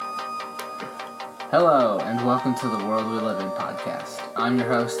Hello, and welcome to the World We Live In podcast. I'm your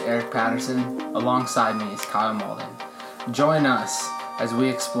host, Eric Patterson. Alongside me is Kyle Malden. Join us as we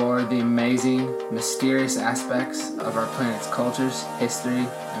explore the amazing, mysterious aspects of our planet's cultures, history,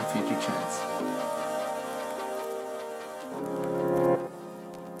 and future trends.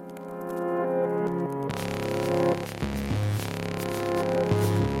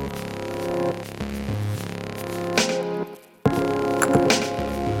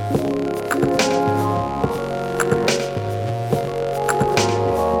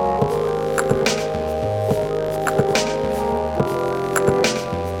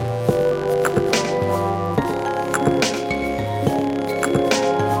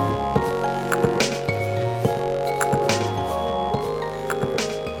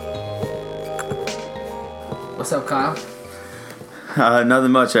 What's up, Kyle?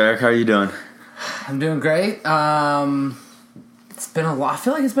 Nothing much, Eric. How are you doing? I'm doing great. It's been a lot. I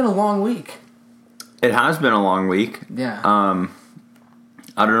feel like it's been a long week. It has been a long week. Yeah. I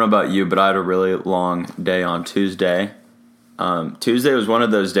don't know about you, but I had a really long day on Tuesday. Tuesday was one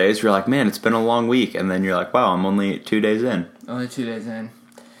of those days where you're like, man, it's been a long week. And then you're like, wow, I'm only 2 days in. Only 2 days in.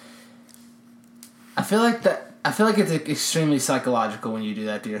 I feel like it's extremely psychological when you do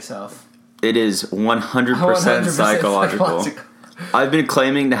that to yourself. It is 100% psychological. I've been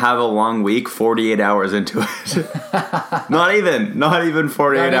claiming to have a long week 48 hours into it. Not even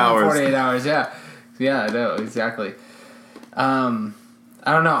 48 hours. 48 hours, yeah. Yeah, I know, exactly. I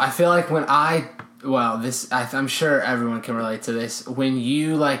don't know. I feel like I'm sure everyone can relate to this. When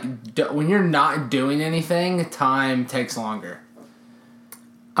you when you're not doing anything, time takes longer.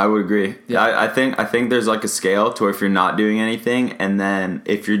 I would agree. Yeah, I think there's like a scale to if you're not doing anything, and then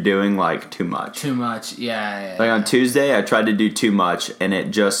if you're doing like too much. Too much, yeah. On Tuesday, I tried to do too much, and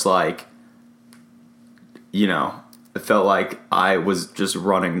it just it felt like I was just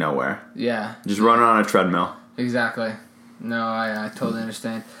running nowhere. Yeah. Just running on a treadmill. Exactly. No, I totally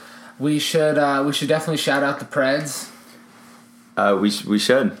understand. We should definitely shout out the Preds. We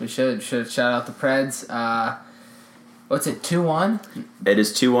should. We should shout out the Preds. What's it, 2-1? It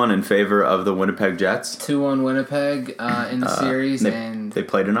is 2-1 in favor of the Winnipeg Jets. 2-1 Winnipeg in the series. And they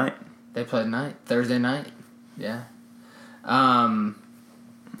play tonight. They play tonight. Thursday night. Yeah.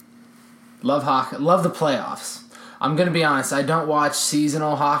 Love hockey. Love the playoffs. I'm going to be honest. I don't watch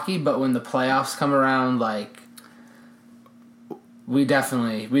seasonal hockey, but when the playoffs come around, we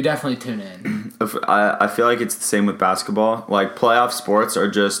definitely tune in. I feel like it's the same with basketball. Like, playoff sports are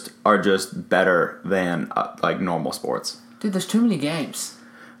just better than normal sports. Dude, there's too many games.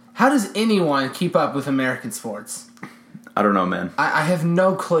 How does anyone keep up with American sports? I don't know, man. I have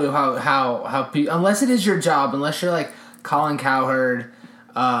no clue how people, unless it is your job, unless you're like Colin Cowherd,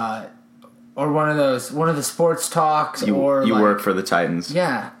 or one of the sports talks, you work for the Titans.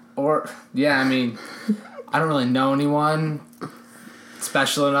 Yeah, I mean, I don't really know anyone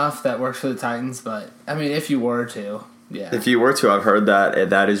special enough that works for the Titans, but I mean, if you were to, yeah. If you were to, I've heard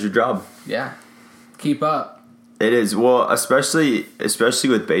that is your job. Yeah, keep up. It is. Well, especially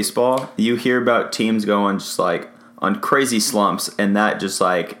with baseball, you hear about teams going just on crazy slumps, and that just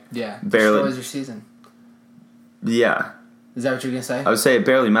barely destroys your season. Yeah. Is that what you're gonna say? I would say it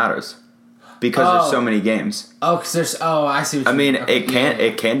barely matters because there's so many games. Oh, because there's. Oh, I see. I mean, okay,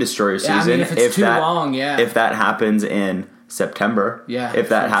 it can destroy your season. I mean, if it's too long, yeah. If that happens in September, yeah. If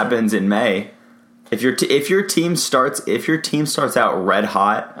that happens in May, if your team starts out red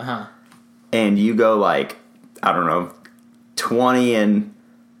hot, and you go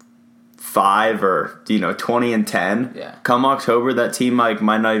 20-5 or 20-10, yeah. Come October, that team might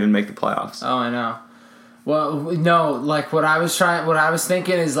not even make the playoffs. Oh, I know. Well, no, what I was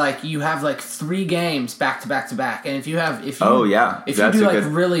thinking is you have 3 games back to back to back, and if you do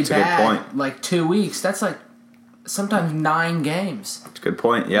really bad 2 weeks, that's sometimes 9 games. That's a good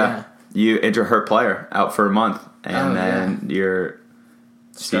point. Yeah. You injure a hurt player out for a month, and then your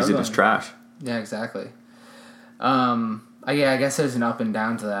season is trash. Yeah, exactly. I guess there's an up and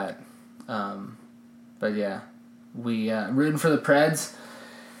down to that. But yeah, we rooting for the Preds,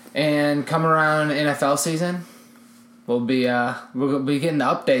 and come around NFL season, we'll be getting the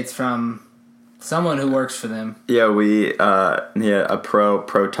updates from someone who works for them. Yeah, a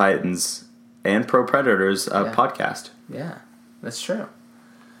pro Titans and Pro Predators podcast. Yeah, that's true.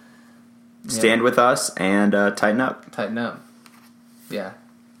 Stand with us and tighten up. Tighten up. Yeah.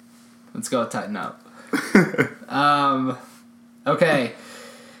 Let's go tighten up. Okay.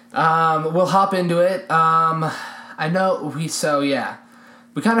 We'll hop into it. I know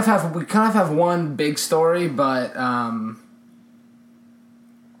we kind of have one big story, but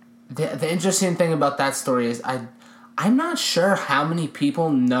the interesting thing about that story is I'm not sure how many people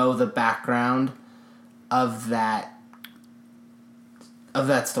know the background of that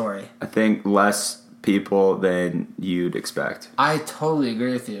story. I think less people than you'd expect. I totally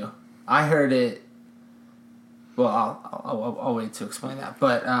agree with you. I heard it. Well, I'll wait to explain that.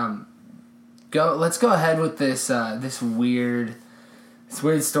 But let's go ahead with this weird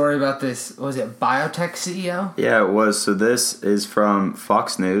story about this. What was it, biotech CEO? Yeah, it was. So this is from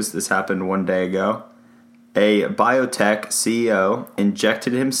Fox News. This happened 1 day ago. A biotech CEO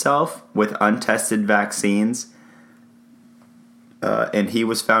injected himself with untested vaccines, and he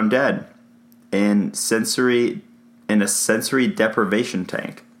was found dead in a sensory deprivation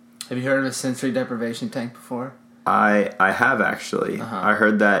tank. Have you heard of a sensory deprivation tank before? I have actually. Uh-huh. I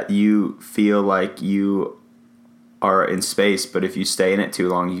heard that you feel like you are in space, but if you stay in it too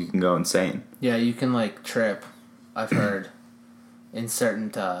long, you can go insane. Yeah, you can like trip. I've heard in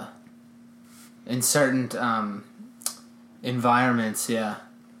certain environments. Yeah.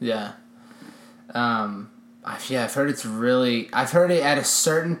 I've heard it's really. I've heard it at a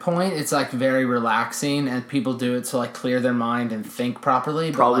certain point. It's like very relaxing, and people do it to like clear their mind and think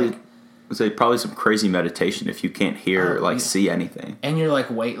properly. Probably. But, like, Probably some crazy meditation if you can't hear see anything. And you're like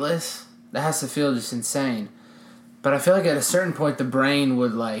weightless. That has to feel just insane. But I feel like at a certain point the brain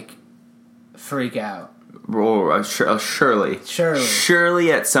would like freak out. Oh, surely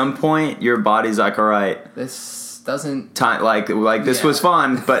at some point your body's like, all right, this doesn't time like this was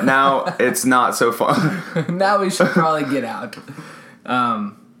fun, but now it's not so fun. Now we should probably get out.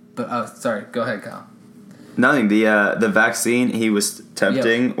 Sorry, go ahead, Kyle. Nothing. The vaccine he was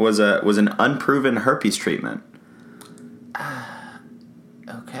tempting was an unproven herpes treatment.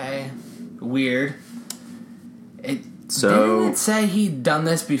 Okay, weird. Didn't it say he'd done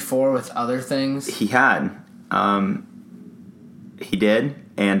this before with other things? He had. He did,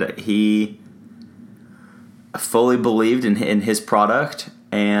 and he fully believed in his product,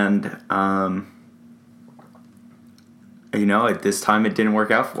 and at this time it didn't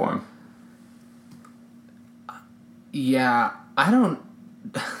work out for him. Yeah, I don't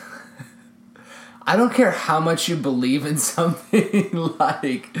care how much you believe in something.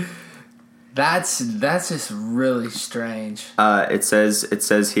 Like that's just really strange. It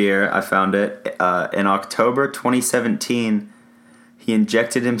says here, I found it, in October 2017, he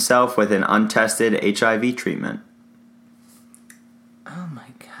injected himself with an untested HIV treatment. Oh my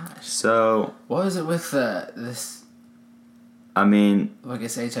gosh. So what was it with this? I mean, well, I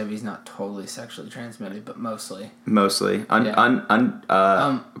guess HIV is not totally sexually transmitted, but mostly. Currently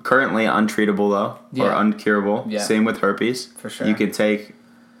untreatable though, or uncurable. Yeah. Same with herpes. For sure. You can take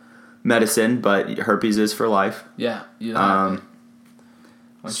medicine, but herpes is for life. Yeah, you have it.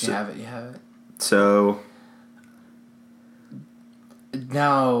 Once you have it, you have it. So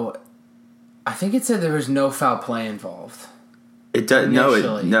now, I think it said there was no foul play involved. It does. No,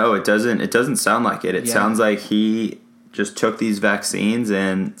 it doesn't. It doesn't sound like it. It sounds like he just took these vaccines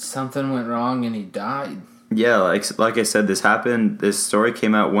and something went wrong and he died. Yeah, like I said, this story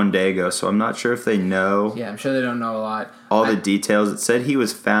came out 1 day ago, so I'm not sure if they know. Yeah, I'm sure they don't know a lot. All the details. It said he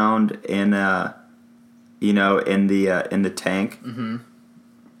was found in the tank. Mm-hmm.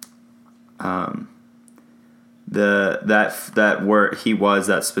 That where he was,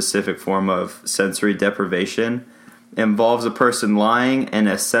 that specific form of sensory deprivation involves a person lying in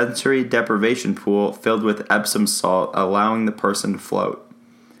a sensory deprivation pool filled with Epsom salt, allowing the person to float.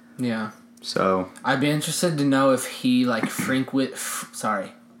 Yeah. So I'd be interested to know if he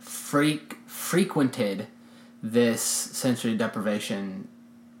frequented this sensory deprivation.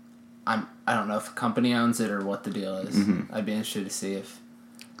 I don't know if a company owns it or what the deal is. Mm-hmm. I'd be interested to see if.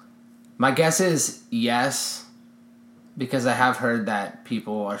 My guess is yes, because I have heard that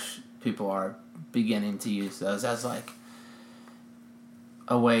people are beginning to use those as like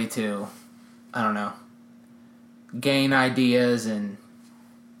a way to, I don't know, gain ideas and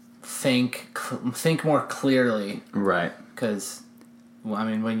think more clearly. Right. Because,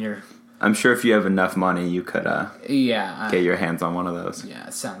 when you're... I'm sure if you have enough money, you could get your hands on one of those. Yeah,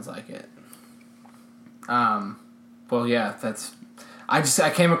 it sounds like it. Well, yeah, that's... I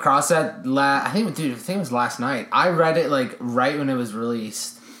came across that I think it was last night. I read it like right when it was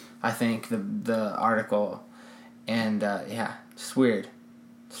released. I think the article, and just weird,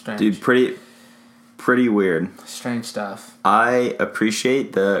 strange. Dude, pretty weird. Strange stuff. I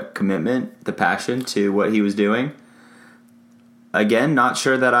appreciate the commitment, the passion to what he was doing. Again, not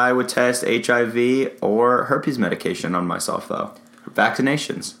sure that I would test HIV or herpes medication on myself though.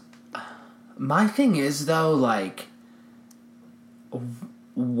 Vaccinations. My thing is though, like,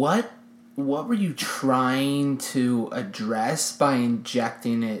 what were you trying to address by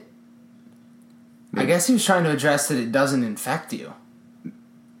injecting it? I guess he was trying to address that it doesn't infect you,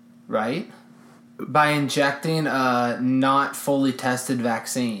 right? By injecting a not fully tested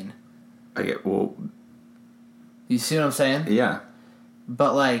vaccine. Well... You see what I'm saying? Yeah.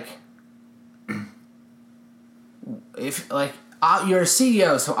 But, like... If, like... You're a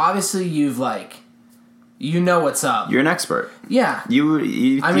CEO, so obviously you've, like... You know what's up. You're an expert. Yeah.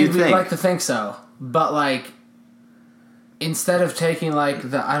 We'd we'd like to think so. But, like... Instead of taking, like,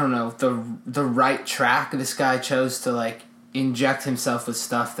 the right track, this guy chose to, like, inject himself with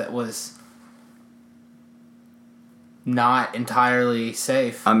stuff that was not entirely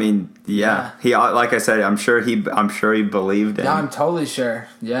safe. I mean, yeah. He, like I said, I'm sure he believed in. Yeah, I'm totally sure.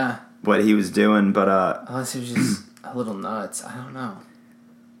 Yeah. What he was doing, but unless he was just a little nuts, I don't know.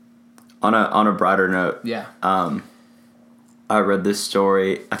 On a brighter note, yeah. I read this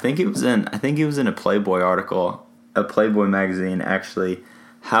story. I think it was in a Playboy article, a Playboy magazine actually.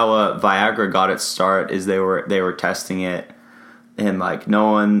 How Viagra got its start is they were testing it. And like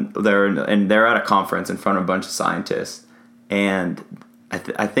they're at a conference in front of a bunch of scientists, and I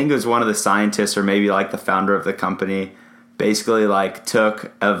think it was one of the scientists or maybe like the founder of the company basically like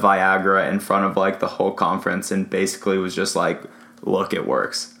took a Viagra in front of like the whole conference and basically was just like, look, it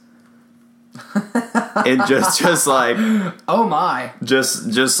works. It just like, oh my,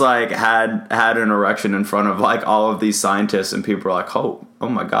 just like had an erection in front of like all of these scientists, and people were like, oh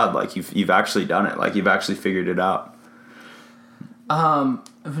my god, like you've actually done it, like you've actually figured it out.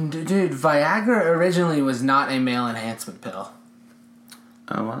 Dude, Viagra originally was not a male enhancement pill.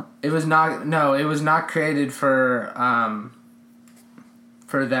 Oh, what? It was not. No, it was not created for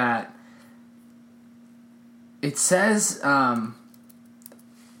that. It says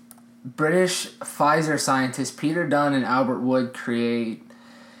British Pfizer scientists Peter Dunn and Albert Wood create.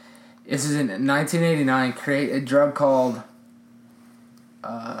 This is in 1989. Create a drug called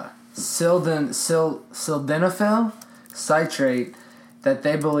sildenafil citrate that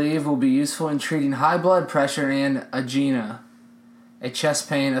they believe will be useful in treating high blood pressure and angina, a chest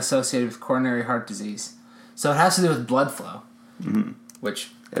pain associated with coronary heart disease. So it has to do with blood flow,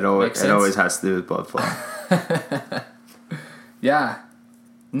 which it always has to do with blood flow. Yeah,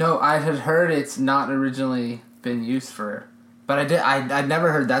 no, I had heard it's not originally been used for, but I'd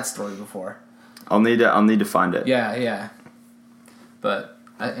never heard that story before. I'll need to find it. Yeah, but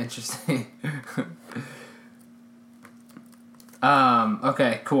interesting.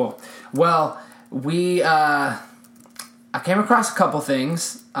 Okay, cool. Well, I came across a couple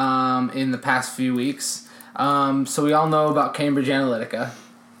things, in the past few weeks. So we all know about Cambridge Analytica.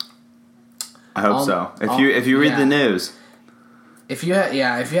 I hope so. If you read the news. If you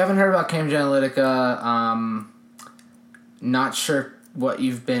haven't heard about Cambridge Analytica, not sure what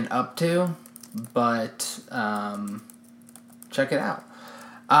you've been up to, but, check it out.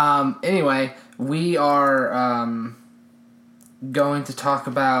 Anyway, we are, going to talk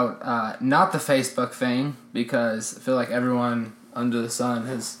about not the Facebook thing, because I feel like everyone under the sun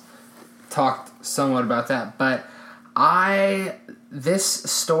has talked somewhat about that, but this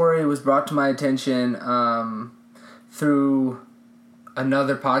story was brought to my attention through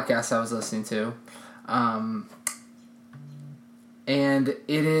another podcast I was listening to, and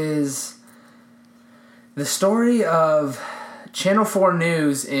it is the story of Channel 4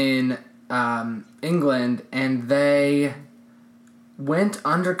 News in England, and they went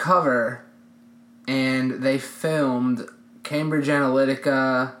undercover and they filmed Cambridge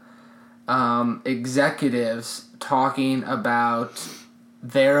Analytica executives talking about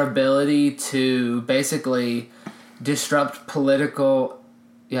their ability to basically disrupt political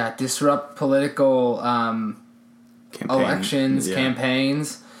elections,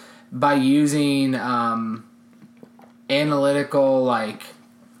 campaigns by using analytical like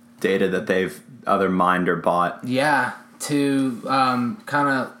data that they've either mined or bought. Yeah. To kind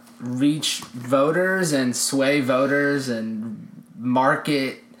of reach voters and sway voters and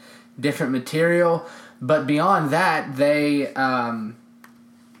market different material, but beyond that, they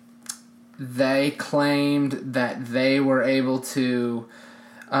claimed that they were able to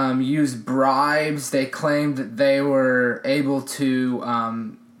use bribes. They claimed that they were able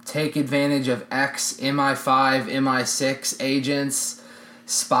to take advantage of MI5, MI6 agents,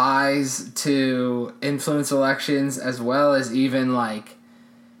 spies to influence elections, as well as even like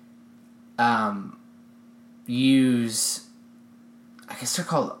use, I guess they're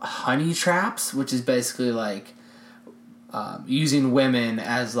called honey traps, which is basically like using women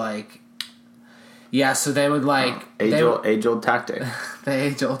as like, so they would like age-old tactic. The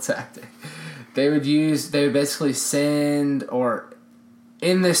age-old tactic. They would basically send, or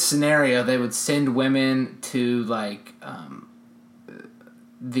in this scenario they would send women to like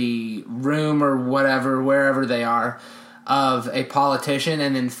the room or whatever, wherever they are, of a politician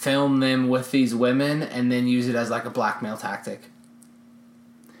and then film them with these women and then use it as like a blackmail tactic.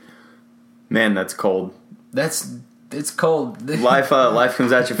 Man, that's cold. It's cold. Life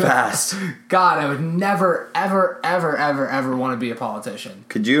comes at you fast. God, I would never, ever, ever, ever, ever want to be a politician.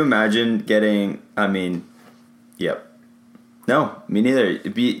 Could you imagine getting? I mean, yep. No, me neither.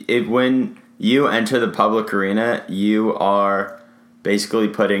 When you enter the public arena, you are basically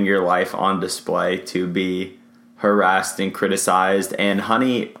putting your life on display to be harassed and criticized and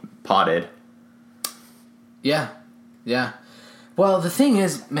honey potted. Yeah. Well, the thing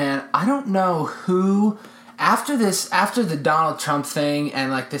is, man, I don't know who after the Donald Trump thing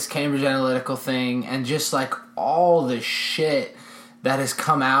and like this Cambridge Analytica thing and just like all the shit that has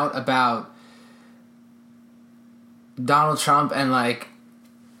come out about Donald Trump and like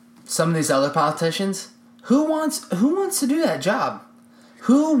some of these other politicians, who wants to do that job?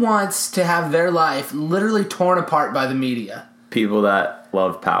 Who wants to have their life literally torn apart by the media? People that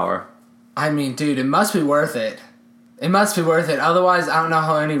love power. I mean, dude, it must be worth it. It must be worth it. Otherwise, I don't know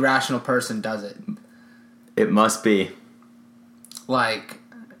how any rational person does it. It must be. Like,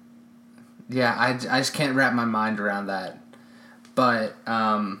 yeah, I just can't wrap my mind around that. But,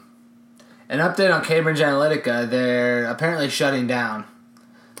 an update on Cambridge Analytica, they're apparently shutting down.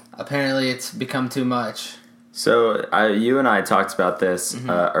 Apparently it's become too much. So, you and I talked about this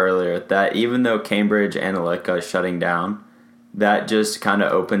earlier, that even though Cambridge Analytica is shutting down, that just kind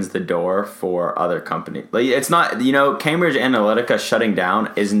of opens the door for other companies. Like, it's not, Cambridge Analytica shutting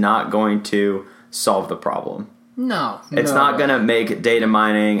down is not going to solve the problem. No. It's not going to make data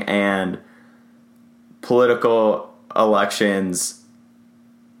mining and political elections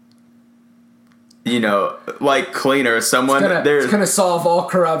like cleaner. It's gonna solve all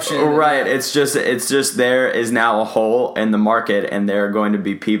corruption. Right. It's just there is now a hole in the market, and there are going to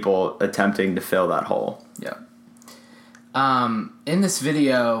be people attempting to fill that hole. Yeah. In this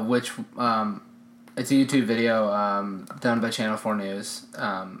video, which it's a YouTube video done by Channel 4 News,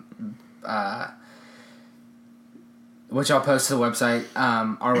 which I'll post to the website,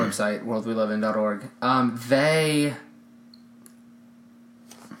 our website, worldwelivin.org.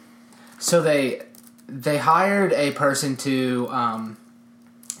 They hired a person to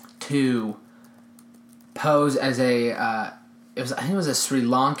pose as I think it was a Sri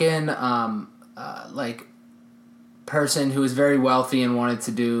Lankan person who was very wealthy and wanted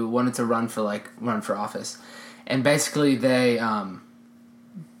to run for office, and basically they have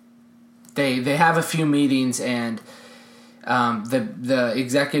a few meetings, and the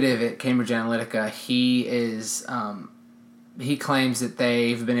executive at Cambridge Analytica, he claims that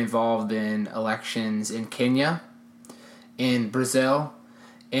they've been involved in elections in Kenya, in Brazil,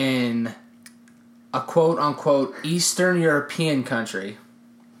 in a quote-unquote Eastern European country.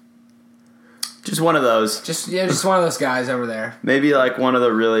 Just one of those. Just one of those guys over there. Maybe like one of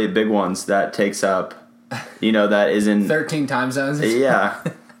the really big ones that takes up, that is in 13 time zones. Yeah,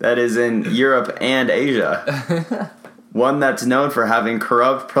 that is in Europe and Asia. One that's known for having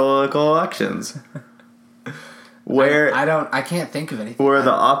corrupt political elections. Where I can't think of anything. Where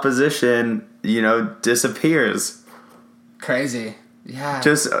the opposition, disappears. Crazy. Yeah.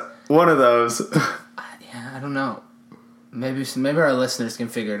 Just one of those. Yeah, I don't know. Maybe our listeners can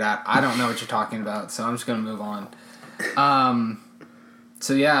figure it out. I don't know what you're talking about, so I'm just going to move on.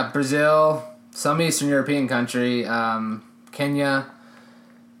 So yeah, Brazil, some Eastern European country, Kenya,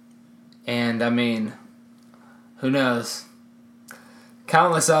 and I mean, who knows?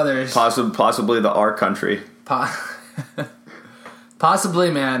 Countless others. Possibly the R country.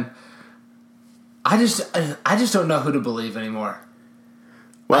 Possibly, man. I just don't know who to believe anymore.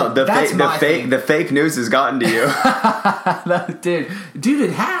 Well, the fake news has gotten to you. Dude,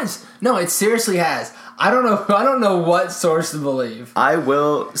 it has. No, it seriously has. I don't know what source to believe. I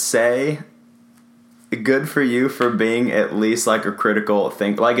will say, good for you for being at least like a critical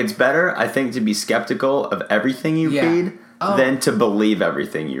thinker. Like, it's better, I think, to be skeptical of everything you read than to believe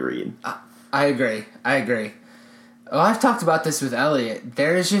everything you read. I agree. Well, I've talked about this with Elliot.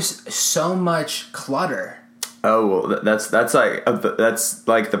 There is just so much clutter. Oh, well, that's like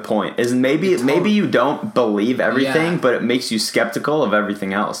the point. Is maybe you don't believe everything, but it makes you skeptical of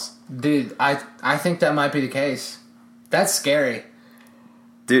everything else. Dude, I think that might be the case. That's scary.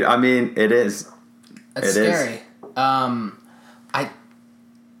 Dude, I mean, it is. It's scary.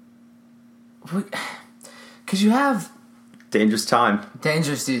 Because you have dangerous time.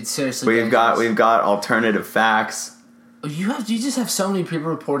 Dangerous, dude. Seriously, we've got alternative facts. You just have so many people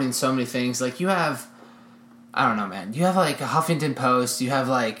reporting so many things. Like, you have, I don't know, man. You have like a Huffington Post. You have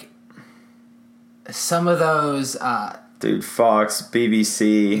like some of those Dude, Fox,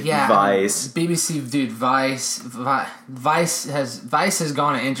 BBC, Yeah, Vice. BBC, dude, Vice has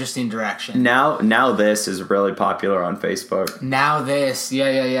gone an interesting direction. Now this is really popular on Facebook. Now this,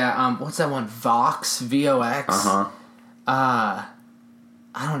 yeah. What's that one? Vox, VOX. I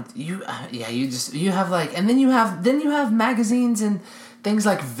don't. You have like, and then you have magazines and things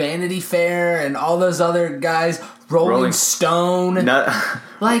like Vanity Fair and all those other guys. Rolling Stone.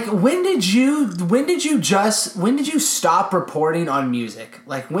 Like, when did you stop reporting on music?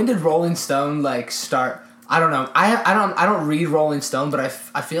 Like, when did Rolling Stone like start? I don't know. I don't read Rolling Stone, but I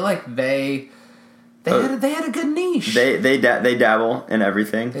feel like they had a good niche. They dabble in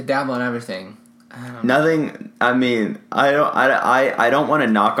everything. They dabble in everything. I don't know. Nothing. I mean, I don't want to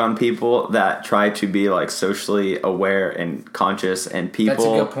knock on people that try to be like socially aware and conscious, and people. That's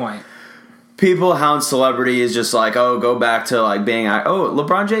a good point. People hound celebrities just like, oh, go back to like being,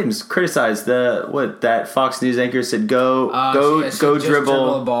 LeBron James criticized that Fox News anchor said go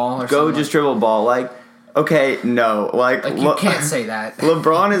dribble a ball, just dribble a ball. Like, okay, no, like you can't say that.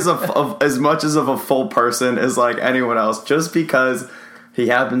 LeBron is as much of a full person as like anyone else. Just because he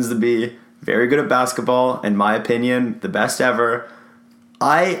happens to be very good at basketball, in my opinion, the best ever.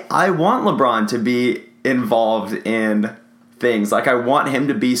 I want LeBron to be involved in things. Like, I want him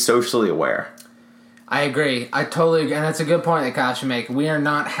to be socially aware. I agree. I totally agree. And that's a good point that Kyle should make. We are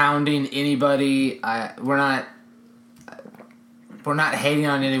not hounding anybody. We're not hating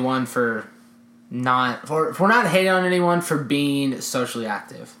on anyone for we're not hating on anyone for being socially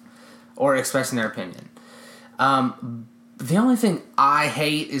active or expressing their opinion. The only thing I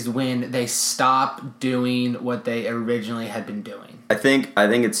hate is when they stop doing what they originally had been doing. I think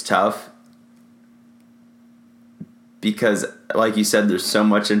it's tough. Because, like you said, there's so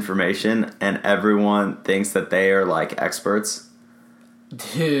much information, and everyone thinks that they are, like, experts.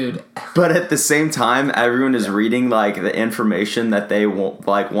 Dude. But at the same time, everyone is reading, like, the information that they want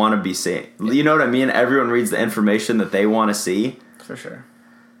to be seeing. You know what I mean? Everyone reads the information that they want to see. For sure.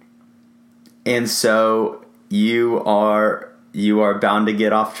 And so you are bound to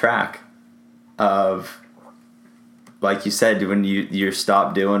get off track of, like you said, when you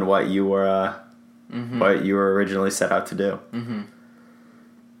stop doing what you were... what you were originally set out to do. Mm-hmm.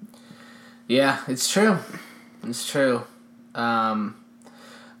 Yeah, it's true. It's true.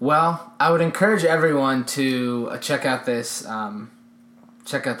 Well, I would encourage everyone to check out this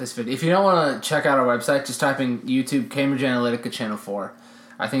video. If you don't want to check out our website, just type in YouTube Cambridge Analytica Channel 4.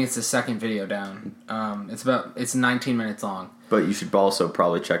 I think it's the second video down. It's 19 minutes long. But you should also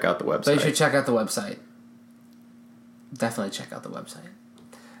probably check out the website. But you should check out the website. Definitely check out the website.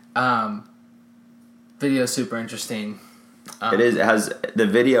 Video is super interesting. The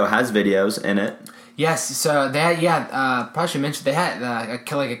video has videos in it. Yes, so probably should mention they had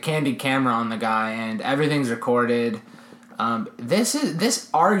like a candid camera on the guy, and everything's recorded. This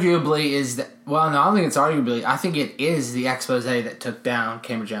arguably is no, I don't think it's arguably. I think it is the expose that took down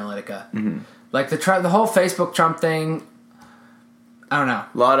Cambridge Analytica. Mm-hmm. Like the whole Facebook Trump thing. I don't know.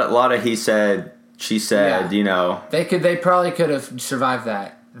 A lot of he said, she said. Yeah. You know, they probably could have survived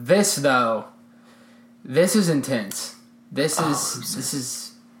that. This though. This is intense. This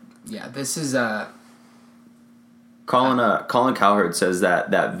is Colin Cowherd says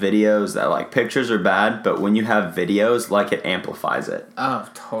that videos, that like pictures are bad, but when you have videos, like, it amplifies it. Oh,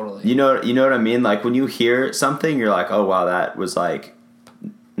 totally. You know what I mean? Like, when you hear something, you're like, oh wow, that was like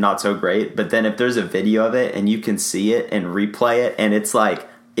not so great. But then if there's a video of it and you can see it and replay it, and it's like,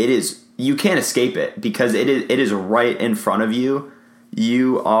 you can't escape it because it is right in front of you.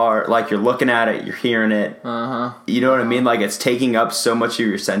 You are, like, you're looking at it, you're hearing it. Uh-huh. You know what I mean? Like, it's taking up so much of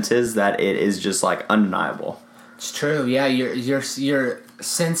your senses that it is just, like, undeniable. It's true. Yeah, you're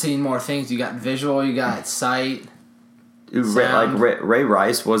sensing more things. You got visual, you got sight, sound. Like, Ray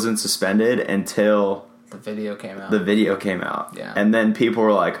Rice wasn't suspended until... the video came out. Yeah. And then people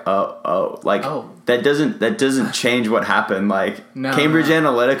were like, that doesn't change what happened. Like, no, Cambridge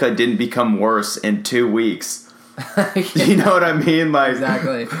Analytica didn't become worse in 2 weeks. Yeah. You know what I mean? Like,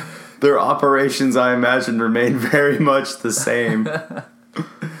 exactly. Their operations, I imagine, remain very much the same.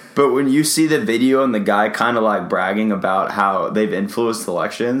 But when you see the video and the guy kind of like bragging about how they've influenced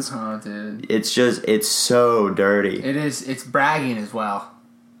elections, oh, dude, it's so dirty. It is. It's bragging as well.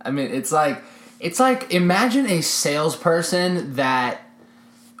 I mean, it's like imagine a salesperson that,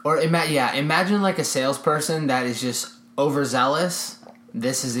 imagine like a salesperson that is just overzealous.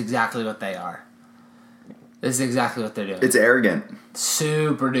 This is exactly what they are. This is exactly what they're doing. It's arrogant.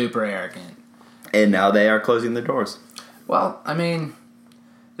 Super duper arrogant. And now they are closing their doors. Well, I mean,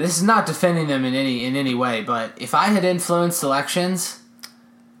 this is not defending them in any way, but if I had influenced elections,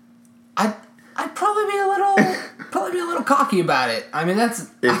 I'd probably be a little cocky about it. I mean,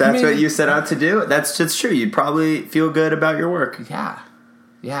 if that's what you set out to do, that's true. You'd probably feel good about your work.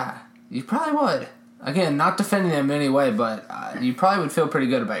 Yeah, you probably would. Again, not defending them in any way, but you probably would feel pretty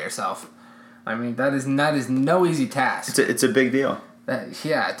good about yourself. I mean, that is no easy task. It's a big deal.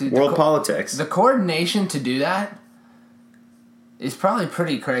 Dude. World politics. The coordination to do that is probably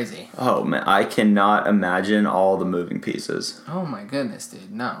pretty crazy. Oh, man. I cannot imagine all the moving pieces. Oh, my goodness,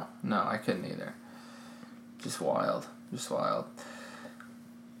 dude. No, I couldn't either. Just wild.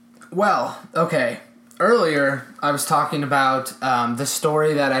 Well, okay. Earlier, I was talking about the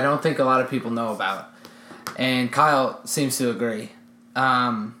story that I don't think a lot of people know about. And Kyle seems to agree.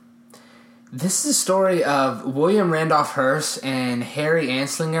 This is a story of William Randolph Hearst and Harry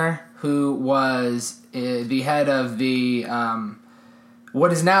Anslinger, who was the head of the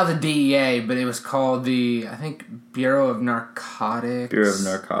what is now the DEA, but it was called the, I think, Bureau of Narcotics.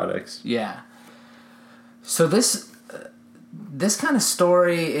 Yeah. So this kind of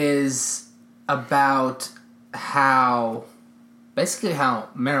story is about how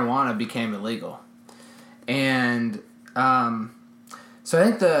marijuana became illegal. And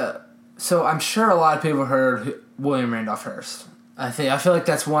so I'm sure a lot of people heard William Randolph Hearst. I feel like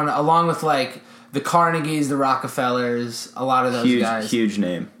that's one, along with like the Carnegies, the Rockefellers, a lot of those guys. Huge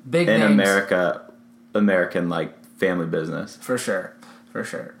name. Big in names. American like family business. For sure.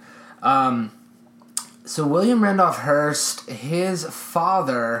 So William Randolph Hearst, his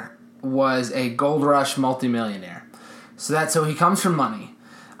father was a gold rush multimillionaire. So he comes from money.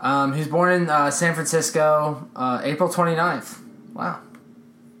 He was born in San Francisco, April 29th. Wow,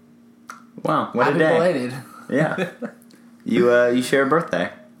 what a day. Happy belated. Yeah. You share a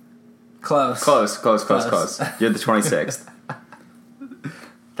birthday. Close. You're the 26th.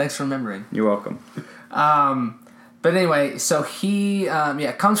 Thanks for remembering. You're welcome. But anyway, so he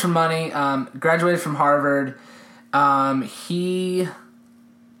comes from money, graduated from Harvard.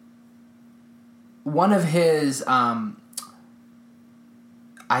 One of his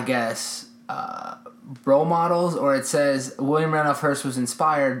role models, or it says William Randolph Hearst was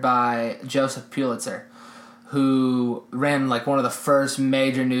inspired by Joseph Pulitzer, who ran like one of the first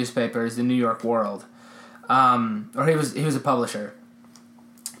major newspapers, the New York World. Or he was a publisher.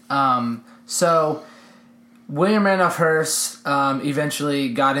 So William Randolph Hearst eventually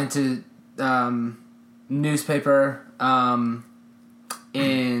got into newspaper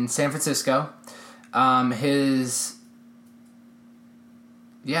in San Francisco.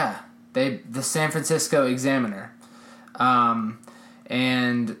 The San Francisco Examiner.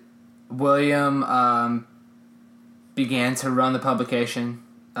 And William began to run the publication.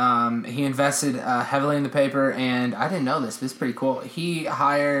 He invested heavily in the paper, and I didn't know this. This is pretty cool. He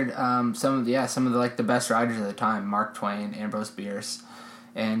hired some of the best writers of the time: Mark Twain, Ambrose Bierce,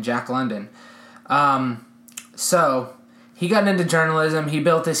 and Jack London. So he got into journalism. He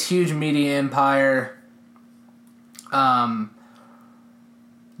built this huge media empire.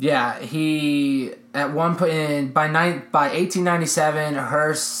 He at one point by 1897,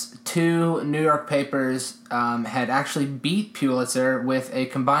 Hearst's two New York papers had actually beat Pulitzer with a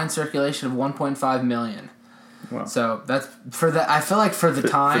combined circulation of 1.5 million. Wow. So that's I feel like for the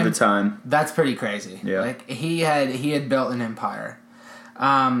time, that's pretty crazy. Yeah. Like he had built an empire.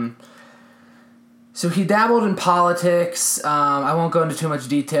 So he dabbled in politics. I won't go into too much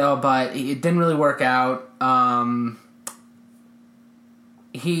detail, but it didn't really work out.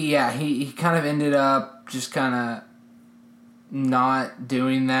 He kind of ended up just kind of not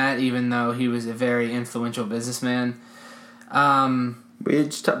doing that, even though he was a very influential businessman.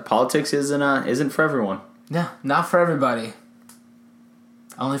 Politics isn't for everyone. No, not for everybody.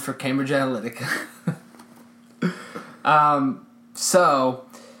 Only for Cambridge Analytica. So,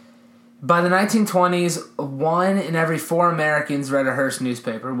 by the 1920s, 1 in every 4 Americans read a Hearst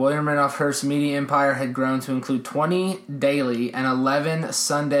newspaper. William Randolph Hearst's media empire had grown to include 20 daily and 11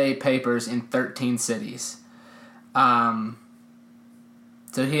 Sunday papers in 13 cities.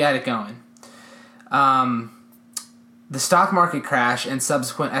 So he had it going. The stock market crash and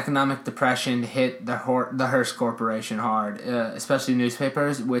subsequent economic depression hit the Hearst Corporation hard, especially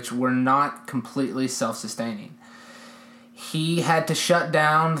newspapers, which were not completely self-sustaining. He had to shut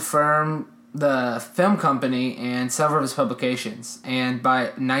down the film company and several of his publications. And by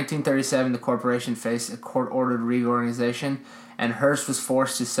 1937, the corporation faced a court-ordered reorganization, and Hearst was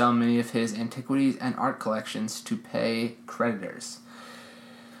forced to sell many of his antiquities and art collections to pay creditors.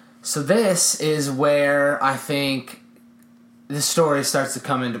 So this is where I think the story starts to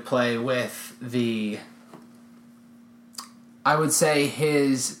come into play with I would say,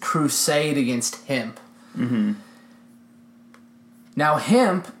 his crusade against hemp. Mm-hmm. Now,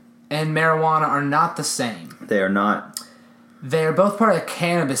 hemp and marijuana are not the same. They are not. They are both part of the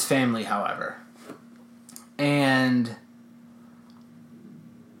cannabis family, however. And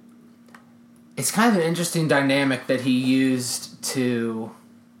it's kind of an interesting dynamic that he used to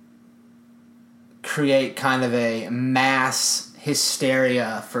create kind of a mass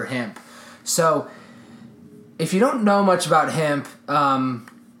hysteria for hemp. So, if you don't know much about hemp,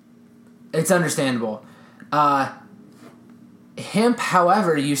 it's understandable. Hemp,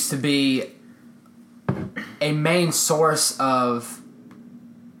 however, used to be a main source of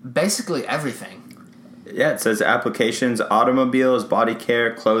basically everything. Yeah, it says applications: automobiles, body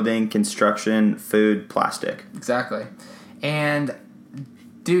care, clothing, construction, food, plastic. Exactly. And,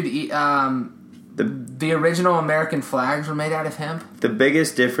 dude, the original American flags were made out of hemp. The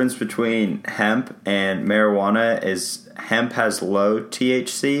biggest difference between hemp and marijuana is hemp has low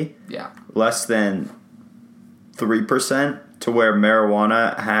THC, Yeah. less than 3%, to where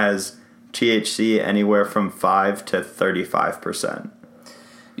marijuana has THC anywhere from 5 to 35%.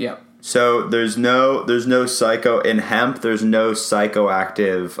 Yep. So there's no in hemp. There's no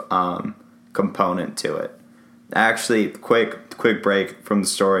psychoactive component to it. Actually, quick break from the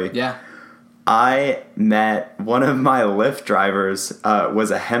story. Yeah. I met one of my Lyft drivers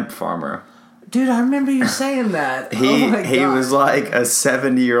was a hemp farmer. Dude, I remember you saying that. He was like a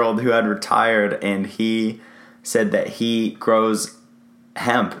 70-year-old who had retired, and he said that he grows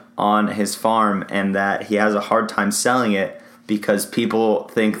hemp on his farm and that he has a hard time selling it because people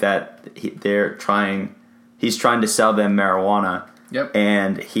think that he's trying to sell them marijuana. Yep.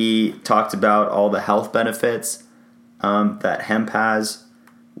 And he talked about all the health benefits that hemp has,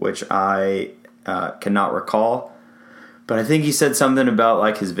 which I cannot recall. But I think he said something about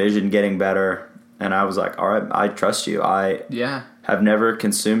like his vision getting better. And I was like, all right, I trust you. I have never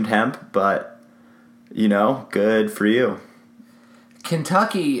consumed hemp, but, good for you.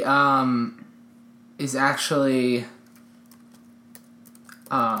 Kentucky is actually...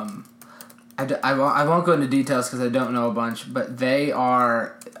 I won't go into details because I don't know a bunch, but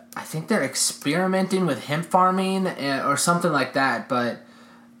I think they're experimenting with hemp farming or something like that, but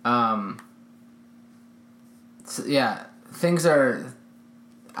things are,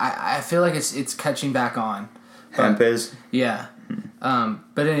 I feel like it's catching back on. Hemp is? Yeah.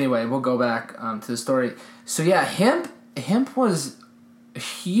 But anyway, we'll go back to the story. So yeah, hemp was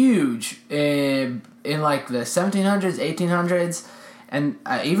huge in like the 1700s, 1800s, and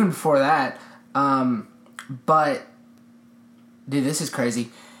even before that. But dude, this is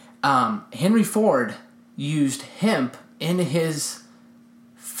crazy. Henry Ford used hemp in his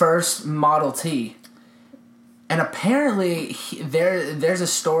first Model T, and apparently there's a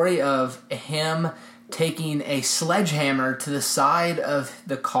story of him taking a sledgehammer to the side of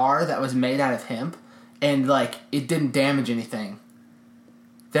the car that was made out of hemp, and like it didn't damage anything.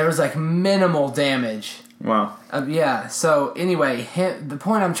 There was like minimal damage. Wow. Yeah. So anyway, the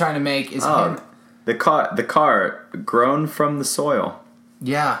point I'm trying to make is hemp. The car grown from the soil.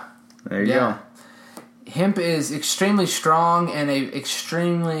 Yeah. There you go. Hemp is extremely strong and a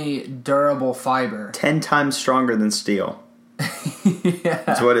extremely durable fiber. 10 times stronger than steel. Yeah.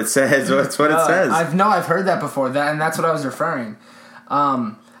 That's what it says. That's what it says. I've heard that before. And that's what I was referring.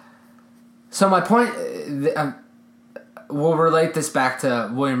 So my point, we'll relate this back to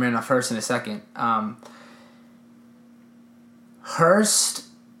William Randolph Hearst in a second. Hearst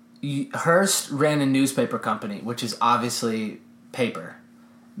ran a newspaper company, which is obviously paper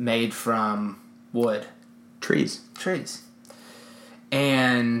made from wood. Trees.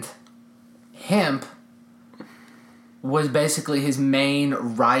 And hemp was basically his main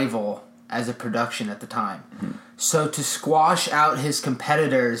rival as a production at the time. Mm-hmm. So to squash out his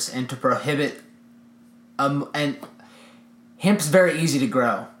competitors and to prohibit... and hemp's very easy to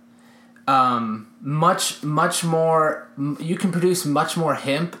grow. Much more... You can produce much more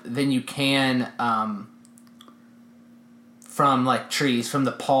hemp than you can from like trees, from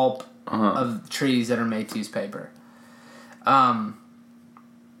the pulp of trees that are made to use paper.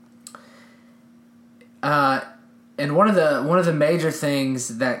 And one of the major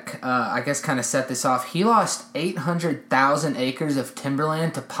things that I guess kind of set this off, he lost 800,000 acres of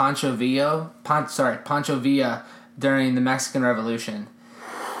timberland to Pancho Villa during the Mexican Revolution.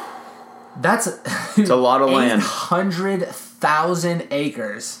 It's a lot of land. 800,000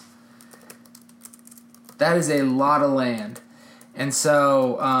 acres. That is a lot of land. And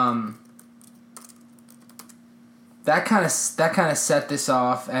so that kind of set this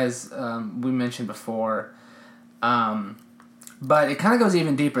off, as we mentioned before. But it kind of goes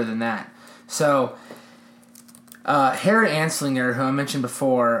even deeper than that. So Harry Anslinger, who I mentioned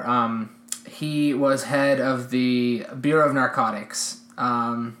before, he was head of the Bureau of Narcotics.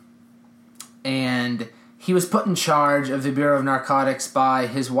 and he was put in charge of the Bureau of Narcotics by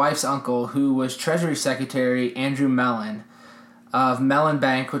his wife's uncle, who was Treasury Secretary Andrew Mellon of Mellon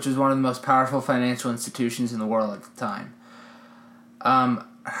Bank, which was one of the most powerful financial institutions in the world at the time.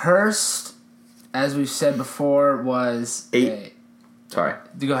 Hearst, as we've said before, was Sorry.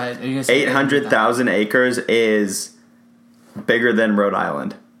 Go ahead. Are you gonna say 800,000 acres is bigger than Rhode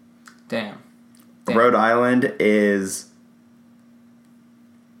Island. Damn. Rhode Island is...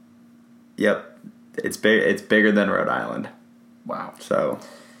 Yep. It's big. It's bigger than Rhode Island. Wow. So,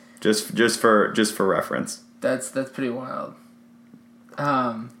 just for reference. That's pretty wild.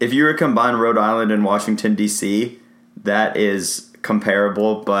 If you were to combine Rhode Island and Washington, D.C., that is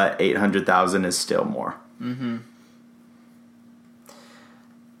comparable, but 800,000 is still more. Mm-hmm.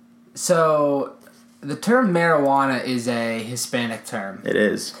 So, the term marijuana is a Hispanic term. It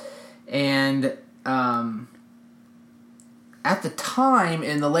is. And at the time,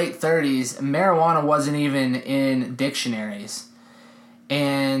 in the late 30s, marijuana wasn't even in dictionaries.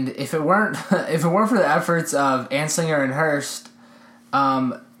 And if it weren't for the efforts of Anslinger and Hearst,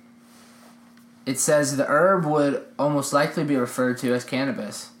 it says the herb would almost likely be referred to as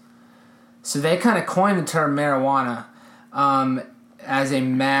cannabis. So they kind of coined the term marijuana as a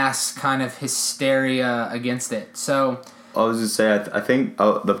mass kind of hysteria against it. So I was just say I think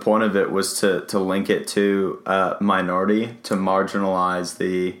the point of it was to link it to minority, to marginalize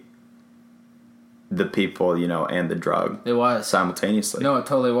the people, and the drug. It was simultaneously. No, it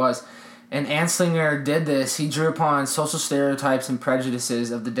totally was. And Anslinger did this. He drew upon social stereotypes and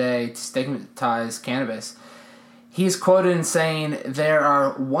prejudices of the day to stigmatize cannabis. He's quoted in saying there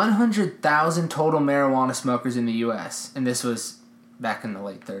are 100,000 total marijuana smokers in the U.S., and this was back in the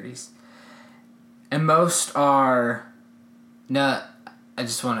late 30s. And most are... No, I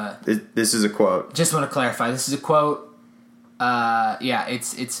just want to... This is a quote. Just want to clarify. This is a quote.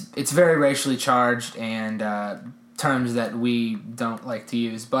 It's very racially charged and terms that we don't like to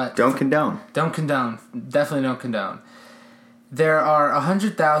use. But Don't condone. Don't condone. Definitely don't condone. There are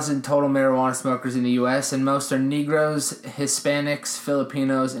 100,000 total marijuana smokers in the U.S., and most are Negroes, Hispanics,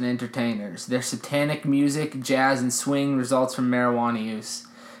 Filipinos, and entertainers. Their satanic music, jazz, and swing results from marijuana use.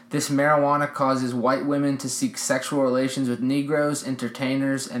 This marijuana causes white women to seek sexual relations with Negroes,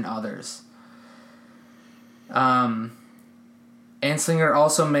 entertainers, and others. Anslinger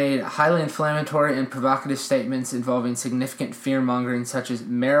also made highly inflammatory and provocative statements involving significant fear-mongering, such as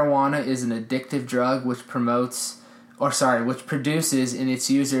marijuana is an addictive drug which produces in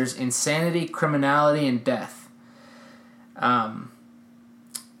its users insanity, criminality, and death.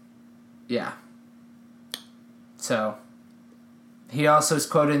 So... He also is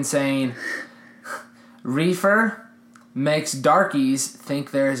quoted in saying, reefer makes darkies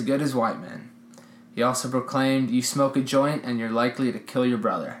think they're as good as white men. He also proclaimed, you smoke a joint and you're likely to kill your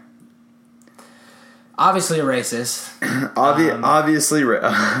brother. Obviously a racist. Obviously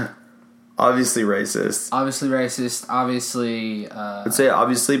racist. Obviously racist. Obviously... I'd say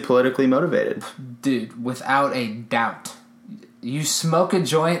obviously politically motivated. Dude, without a doubt. You smoke a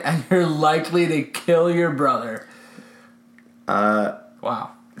joint and you're likely to kill your brother.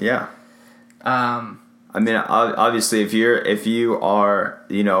 Wow. Yeah. I mean, obviously, if you are,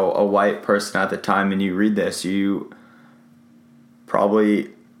 a white person at the time and you read this, you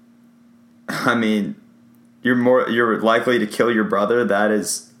probably, you're likely to kill your brother. That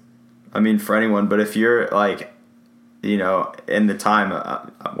is, for anyone. But if you're in the time,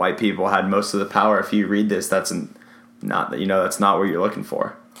 white people had most of the power. If you read this, that's not what you're looking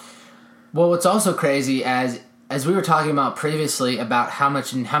for. Well, what's also crazy as we were talking about previously about how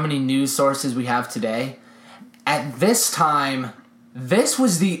many news sources we have today, at this time, this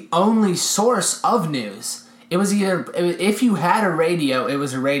was the only source of news. It was if you had a radio, it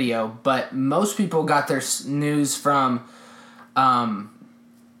was a radio, but most people got their news from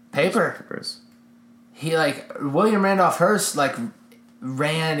papers. William Randolph Hearst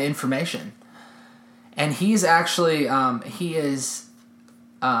ran information, and he's actually I'd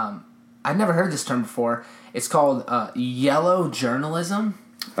never heard this term before. It's called yellow journalism.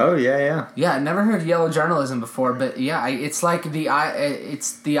 Oh yeah. Yeah, I never heard yellow journalism before, but yeah, it's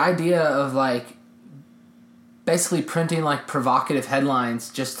the idea of basically printing provocative headlines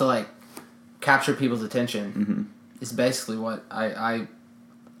just to capture people's attention. Mm-hmm. Is basically what I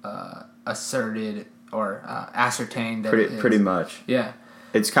asserted or ascertained that it is. Pretty much. Yeah,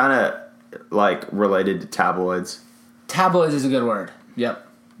 it's kind of related to tabloids. Tabloids is a good word. Yep.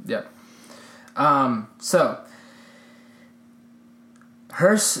 So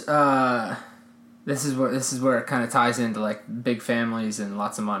Hearst This is where it kind of ties into like big families and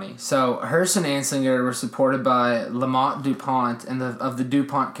lots of money. So Hearst and Anslinger were supported by Lamont DuPont and of the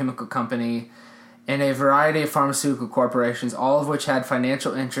DuPont Chemical Company and a variety of pharmaceutical corporations, all of which had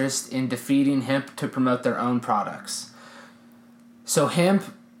financial interest in defeating hemp to promote their own products. So hemp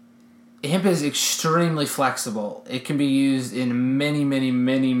is extremely flexible. It can be used in many, many,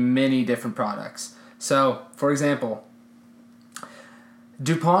 many, many different products. So, for example,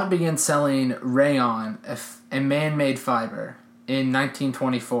 DuPont began selling rayon, a man-made fiber, in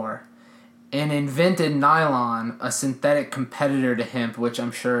 1924 and invented nylon, a synthetic competitor to hemp, which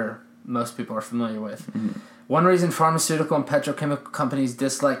I'm sure most people are familiar with. Mm-hmm. One reason pharmaceutical and petrochemical companies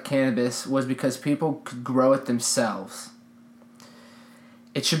disliked cannabis was because people could grow it themselves.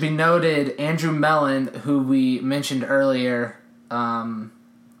 It should be noted, Andrew Mellon, who we mentioned earlier in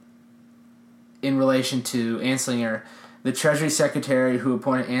relation to Anslinger, the Treasury Secretary who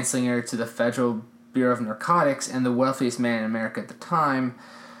appointed Anslinger to the Federal Bureau of Narcotics and the wealthiest man in America at the time,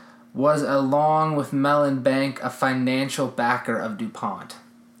 was, along with Mellon Bank, a financial backer of DuPont.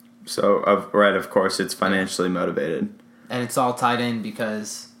 So, of course, it's financially motivated. And it's all tied in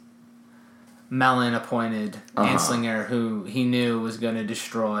because Mellon appointed Anslinger, who he knew was going to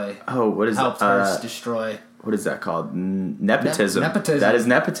destroy. Oh, what is helped Hearst destroy. What is that called? Nepotism. Nepotism. That is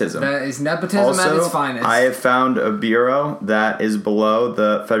nepotism. That is nepotism also, at its finest. I have found a bureau that is below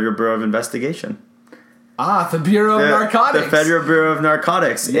the Federal Bureau of Investigation. The Bureau of Narcotics. The Federal Bureau of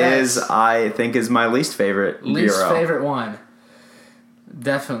Narcotics I think, is my least favorite bureau. Least favorite one.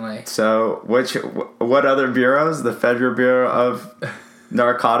 Definitely. So, what other bureaus? The Federal Bureau of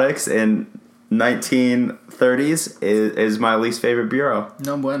Narcotics in 1930s is my least favorite bureau.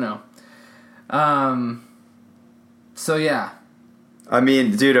 No bueno. So yeah. I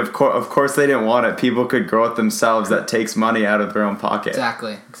mean, dude, of course they didn't want it. People could grow it themselves. That takes money out of their own pocket.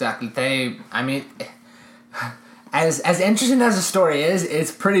 Exactly. As interesting as the story is,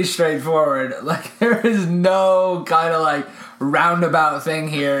 it's pretty straightforward. Like, there is no kind of like roundabout thing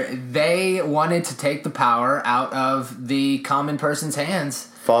here. They wanted to take the power out of the common person's hands.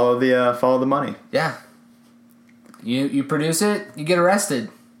 Follow the money. Yeah. You produce it, you get arrested.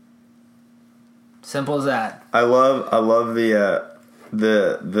 Simple as that. I love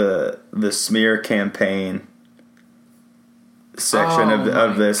the smear campaign section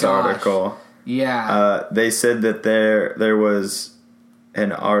of this article. Yeah. They said that there was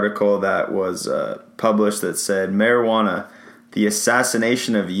an article that was published that said marijuana, the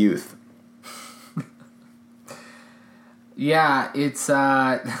assassination of youth. Yeah, it's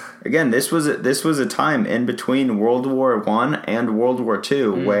again, this was a time in between World War I and World War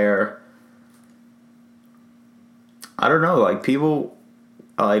II where I don't know, like people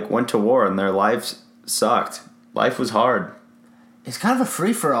like went to war and their lives sucked. Life was hard. It's kind of a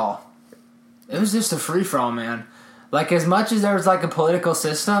free for all. It was just a free for all, man. Like, as much as there was like a political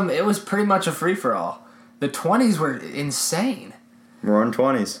system, it was pretty much a free for all. The 20s were insane. Roaring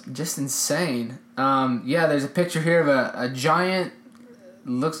 20s. Just insane. Yeah, there's a picture here of a giant.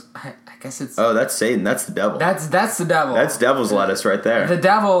 Looks, I guess it's. Oh, that's Satan. That's the devil. That's the devil. That's devil's lettuce right there. The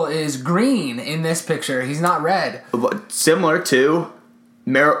devil is green in this picture. He's not red. Similar to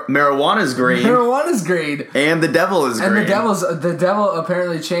marijuana's green. Marijuana's green. And the devil is green. And the devil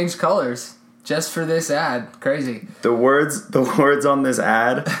apparently changed colors just for this ad. Crazy. The words on this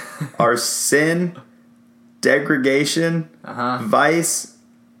ad are sin, degradation, vice,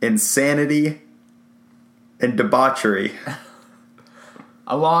 insanity, and debauchery.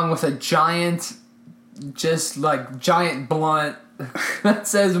 Along with a giant blunt that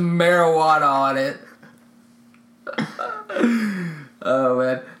says marijuana on it. Oh,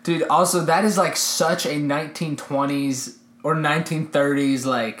 man. Dude, also, that is like such a 1920s or 1930s,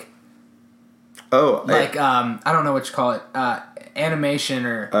 like... Oh. I don't know what you call it. Animation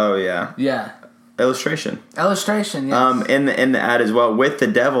or... Oh, yeah. Yeah. Illustration, yes. In the ad as well, with the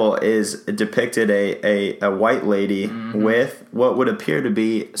devil is depicted a white lady with what would appear to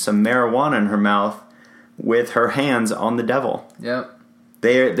be some marijuana in her mouth, with her hands on the devil. Yep.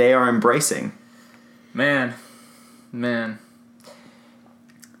 They are embracing. Man.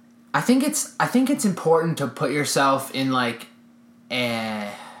 I think it's important to put yourself in like a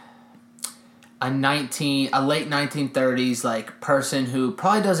late 1930s like person who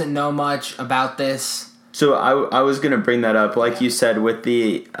probably doesn't know much about this. So I was going to bring that up. Like you said, with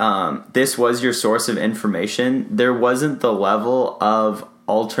the this was your source of information. There wasn't the level of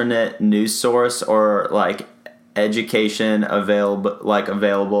alternate news source or like education available.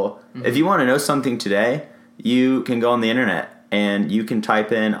 Mm-hmm. If you want to know something today, you can go on the internet and you can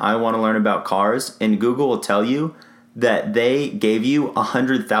type in "I want to learn about cars," and Google will tell you that they gave you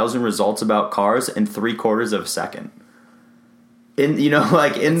 100,000 results about cars in 3/4 of a second. In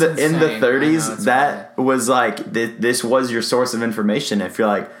like in the 30s, that was like this was your source of information. If you're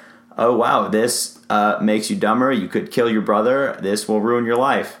like, oh wow, this makes you dumber, you could kill your brother, this will ruin your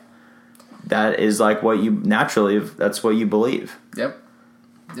life. That is like what you naturally, that's what you believe. Yep.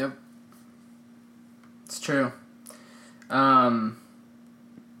 It's true.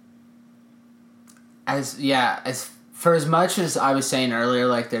 As much as I was saying earlier,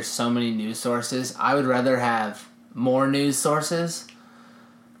 like there's so many news sources, I would rather have more news sources.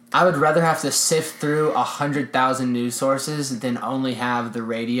 I would rather have to sift through 100,000 news sources than only have the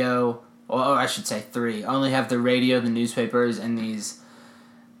radio. Well, I should say 3. Only have the radio, the newspapers, and these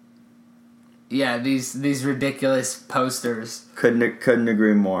ridiculous posters. Couldn't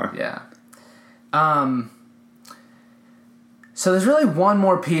agree more. Yeah. So there's really one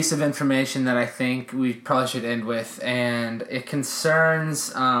more piece of information that I think we probably should end with, and it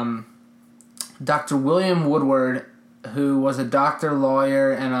concerns Dr. William Woodward, who was a doctor,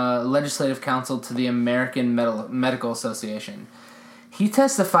 lawyer, and a legislative counsel to the American Medical Association. He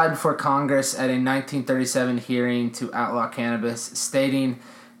testified before Congress at a 1937 hearing to outlaw cannabis, stating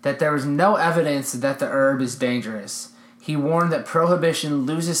that there was no evidence that the herb is dangerous. He warned that prohibition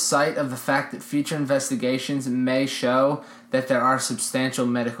loses sight of the fact that future investigations may show that there are substantial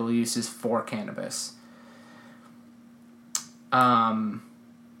medical uses for cannabis.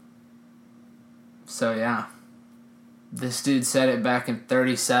 So yeah, this dude said it back in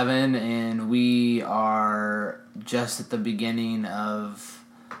 37, and we are just at the beginning of.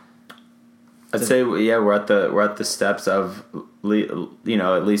 I'd say we're at the steps of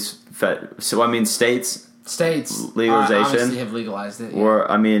at least states legalization obviously have legalized it. Yeah. Or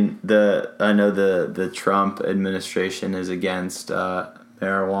I know the Trump administration is against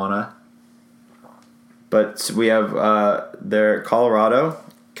marijuana, but we have Colorado,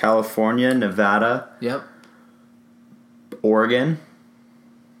 California, Nevada. Yep. Oregon.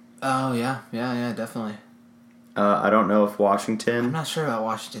 Oh yeah, definitely. I don't know if Washington. I'm not sure about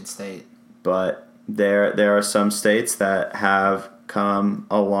Washington State. But there are some states that have come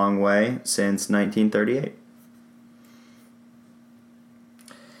a long way since 1938.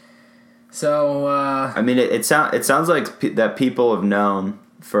 So it sounds like that people have known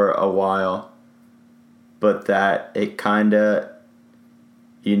for a while, but that it kind of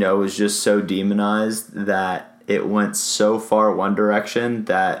was just so demonized that it went so far one direction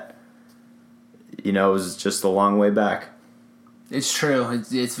that it was just a long way back. It's true.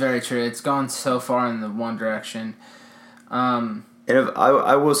 It's very true. It's gone so far in the one direction. And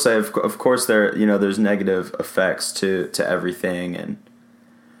I will say, of course, there's negative effects to everything, and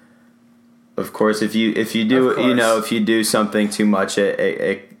of course, if you do something too much,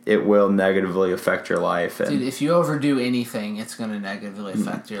 it will negatively affect your life. And dude, if you overdo anything, it's going to negatively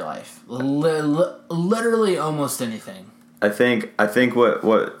affect your life. Literally, almost anything. I think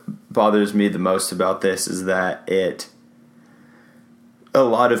what bothers me the most about this is that a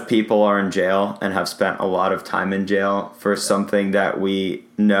lot of people are in jail and have spent a lot of time in jail for something that we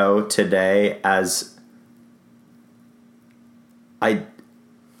know today as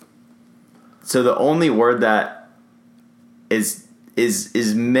so the only word that is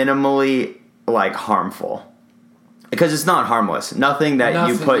minimally like harmful, because it's not harmless. Nothing that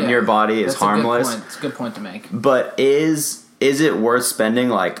you put in your body is harmless. It's a good point to make. But is it worth spending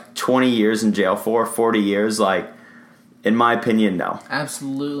like 20 years in jail for, 40 years? Like, in my opinion, no.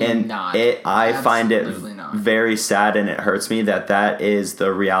 Absolutely not. I find it very sad, and it hurts me that is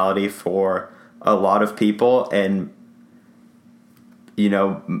the reality for a lot of people, and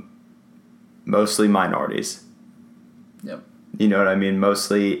mostly minorities. Yep. You know what I mean?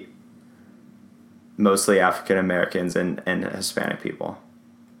 Mostly African Americans and Hispanic people,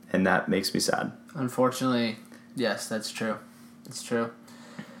 and that makes me sad. Unfortunately, yes, that's true. It's true.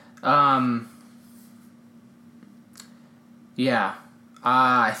 Yeah,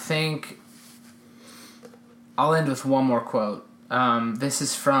 I think I'll end with one more quote. This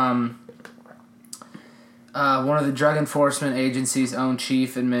is from one of the Drug Enforcement Agency's own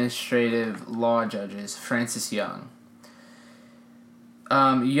chief administrative law judges, Francis Young.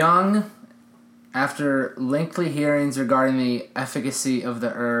 Young, after lengthy hearings regarding the efficacy of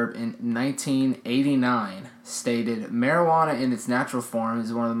the herb in 1989, stated, "Marijuana in its natural form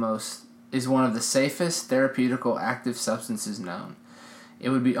is one of the safest therapeutical active substances known. It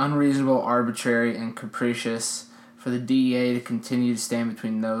would be unreasonable, arbitrary, and capricious for the DEA to continue to stand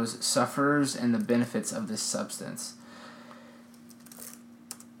between those sufferers and the benefits of this substance."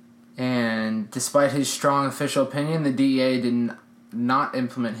 And despite his strong official opinion, the DEA did not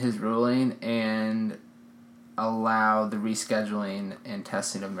implement his ruling, and allow the rescheduling and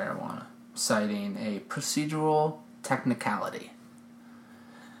testing of marijuana, citing a procedural technicality.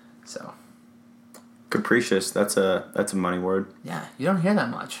 So, capricious. That's a money word. Yeah, you don't hear that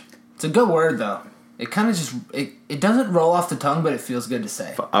much. It's a good word though. It kind of just it doesn't roll off the tongue, but it feels good to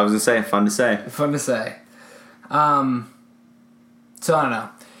say. I was gonna say fun to say. Fun to say. So I don't know.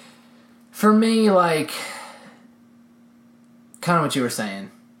 For me, like, kind of what you were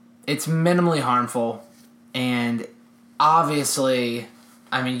saying, it's minimally harmful, and obviously,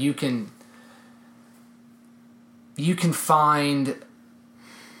 I mean, you can find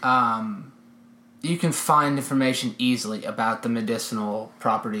information easily about the medicinal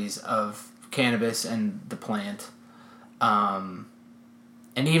properties of cannabis and the plant, and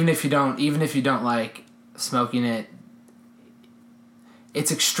even if you don't like smoking it, it's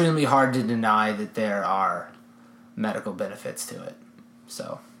extremely hard to deny that there are medical benefits to it.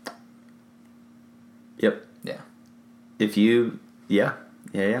 So, yep. Yeah. Yeah.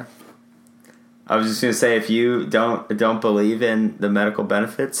 I was just gonna say, if you don't believe in the medical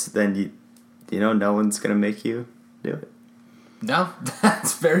benefits, then you know no one's gonna make you do it. No,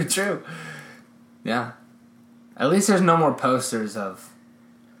 that's very true. Yeah. At least there's no more posters of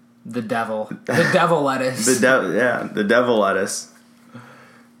the devil lettuce. The devil lettuce.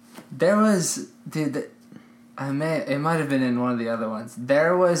 There was, dude, it might have been in one of the other ones.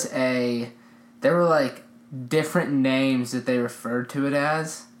 There were like different names that they referred to it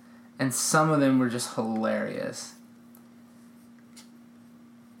as, and some of them were just hilarious.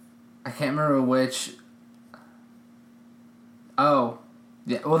 I can't remember which. Oh,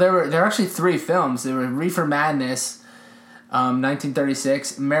 yeah. Well, there were actually 3 films. There were Reefer Madness,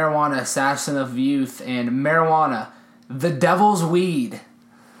 1936, Marijuana, Assassin of Youth, and Marijuana, the Devil's Weed.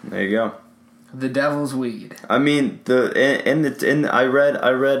 There you go. The Devil's Weed. I mean, I read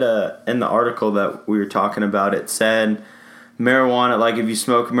in the article that we were talking about, it said marijuana, like if you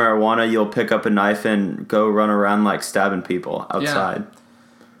smoke marijuana, you'll pick up a knife and go run around like stabbing people outside.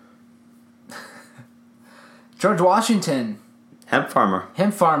 Yeah. George Washington. Hemp farmer.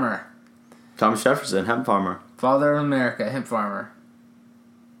 Thomas Jefferson, hemp farmer. Father of America, hemp farmer.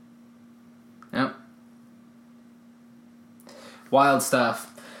 Yep. Wild stuff.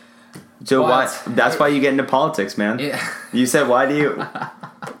 So that's why you get into politics, man. Yeah. You said, why do you?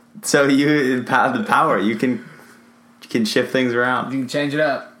 So you have the power. You can shift things around. You can change it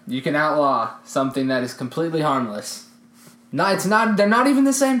up. You can outlaw something that is completely harmless. No, it's not. They're not even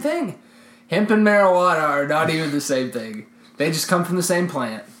the same thing. Hemp and marijuana are not even the same thing. They just come from the same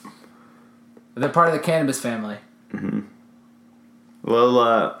plant. They're part of the cannabis family. Mm-hmm. Well,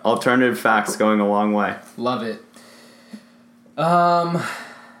 alternative facts going a long way. Love it.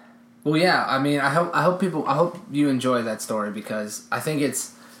 Well, yeah. I mean, I hope you enjoy that story, because I think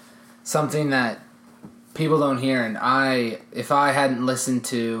it's something that people don't hear. And if I hadn't listened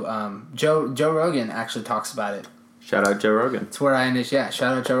to Joe Rogan actually talks about it. Shout out Joe Rogan. It's where shout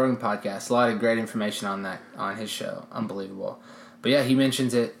out Joe Rogan podcast. A lot of great information on his show. Unbelievable. But yeah, he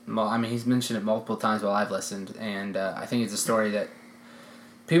mentions it. I mean, he's mentioned it multiple times while I've listened, and I think it's a story that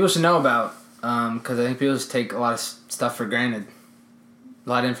people should know about, because I think people just take a lot of stuff for granted. A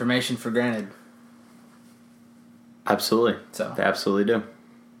lot of information for granted. Absolutely. So they absolutely do.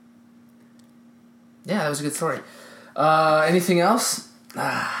 Yeah, that was a good story. Anything else?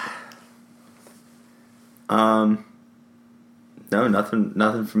 No,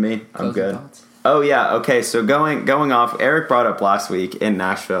 nothing for me. I'm good. Thoughts? Oh yeah, okay. So going off, Eric brought up last week in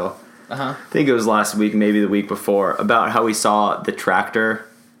Nashville. I think it was last week, maybe the week before, about how we saw the tractor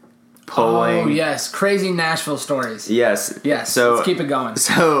pulling. Oh yes, crazy Nashville stories. Yes. So let's keep it going.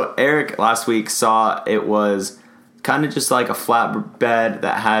 So Eric last week saw it was kind of just like a flatbed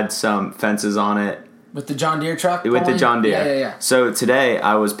that had some fences on it. With the John Deere truck? With the John Deere. Yeah. So today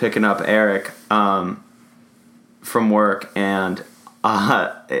I was picking up Eric from work, and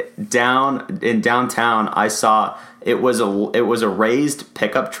down in downtown I saw it was a raised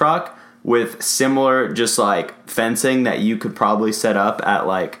pickup truck with similar just like fencing that you could probably set up at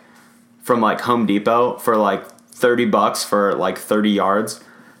like from like Home Depot for like $30 for like 30 yards,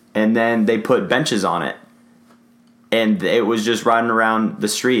 and then they put benches on it. And it was just riding around the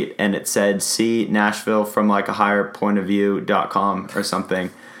street, and it said, see Nashville from like a higher point of view.com or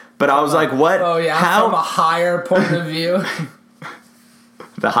something. But I was like, what? Oh, yeah, how? From a higher point of view?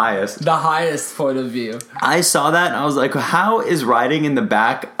 The highest. The highest point of view. I saw that, and I was like, how is riding in the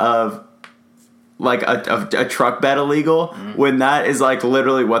back of like a truck bed illegal when that is like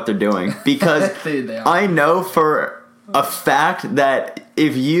literally what they're doing? Because I know for a fact that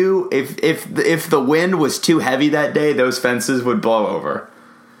if the wind was too heavy that day, those fences would blow over.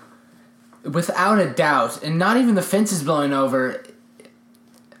 Without a doubt. And not even the fence is blowing over.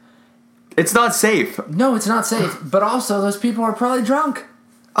 It's not safe. No, it's not safe. But also, those people are probably drunk.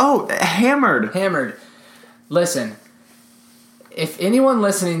 Oh, hammered. Listen, if anyone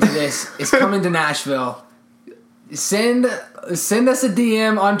listening to this is coming to Nashville, send us a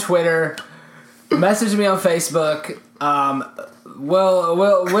DM on Twitter, message me on Facebook.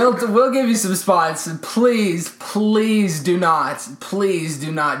 We'll give you some spots. Please do not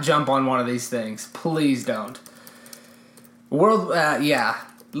jump on one of these things. Please don't.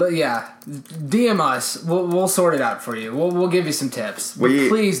 DM us. We'll sort it out for you. We'll give you some tips. But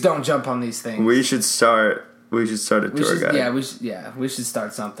please don't jump on these things. We should start a tour guide. Yeah, we should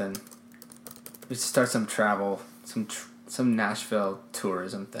start something. We should start some travel, some Nashville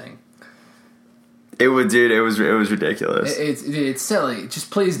tourism thing. It was ridiculous. It's silly.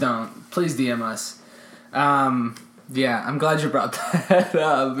 Just please don't. Please DM us. Yeah, I'm glad you brought that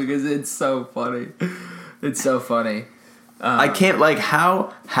up because it's so funny. It's so funny. I can't, like,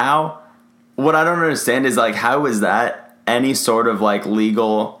 how, what I don't understand is, like, how is that any sort of, like,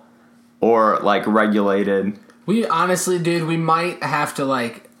 legal or, like, regulated? We honestly, dude, we might have to,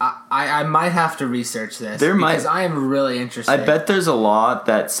 like, I might have to research this because I am really interested. I bet there's a law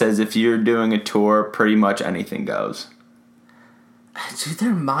that says if you're doing a tour, pretty much anything goes. Dude,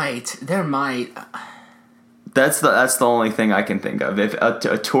 there might. That's the only thing I can think of. If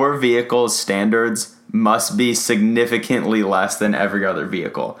a tour vehicle's standards must be significantly less than every other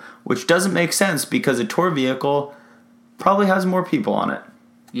vehicle, which doesn't make sense because a tour vehicle probably has more people on it.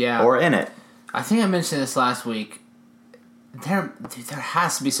 Yeah. Or in it. I think I mentioned this last week. There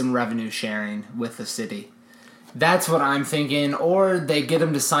has to be some revenue sharing with the city. That's what I'm thinking. Or they get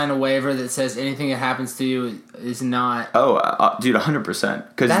them to sign a waiver that says anything that happens to you is not... Oh, dude, 100%.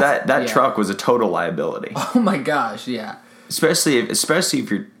 Because that truck was a total liability. Oh my gosh, yeah. Especially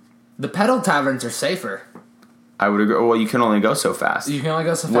if you're... The pedal taverns are safer. I would agree. Well, you can only go so fast. You can only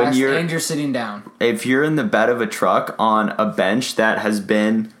go so fast, and you're sitting down. If you're in the bed of a truck on a bench that has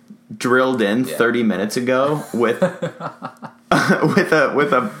been drilled in 30 minutes ago with with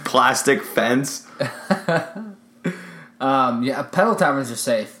a plastic fence. Pedal taverns are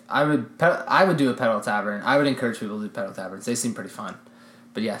safe. I would do a pedal tavern. I would encourage people to do pedal taverns. They seem pretty fun.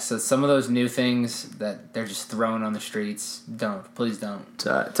 But yeah, so some of those new things that they're just throwing on the streets, please don't.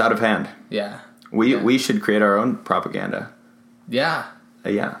 It's out of hand. Yeah. We should create our own propaganda. Yeah.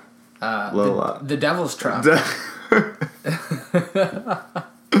 Yeah. The devil's truck.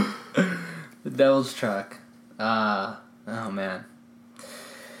 The devil's truck. Oh man.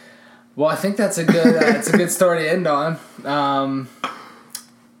 Well, I think that's a good. It's a good story to end on.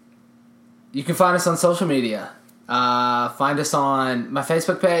 You can find us on social media. Find us on my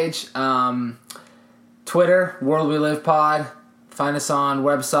Facebook page, Twitter, World We Live Pod. Find us on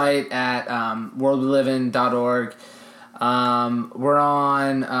website at worldwelivin.org. We're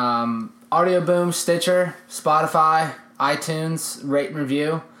on Audio Boom, Stitcher, Spotify, iTunes. Rate and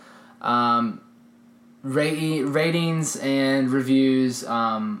review. Ratings and reviews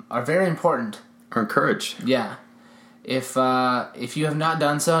are very important. Are encouraged. Yeah. If you have not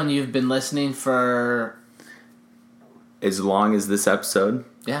done so and you've been listening for as long as this episode,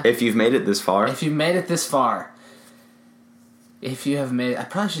 yeah. If you've made it this far, I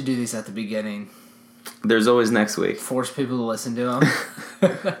probably should do these at the beginning. There's always next week. Force people to listen to them.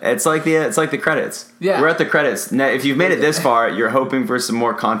 It's like the credits. Yeah, we're at the credits. Now, if you've made it this far, you're hoping for some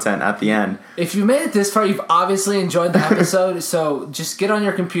more content at the end. If you made it this far, you've obviously enjoyed the episode. So just get on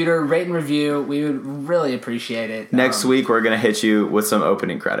your computer, rate and review. We would really appreciate it. Next week, we're gonna hit you with some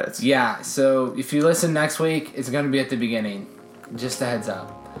opening credits. Yeah. So if you listen next week, it's gonna be at the beginning. Just a heads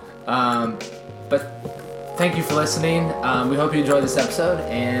up. But thank you for listening. We hope you enjoyed this episode,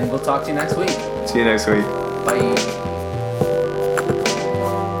 and we'll talk to you next week. See you next week. Bye.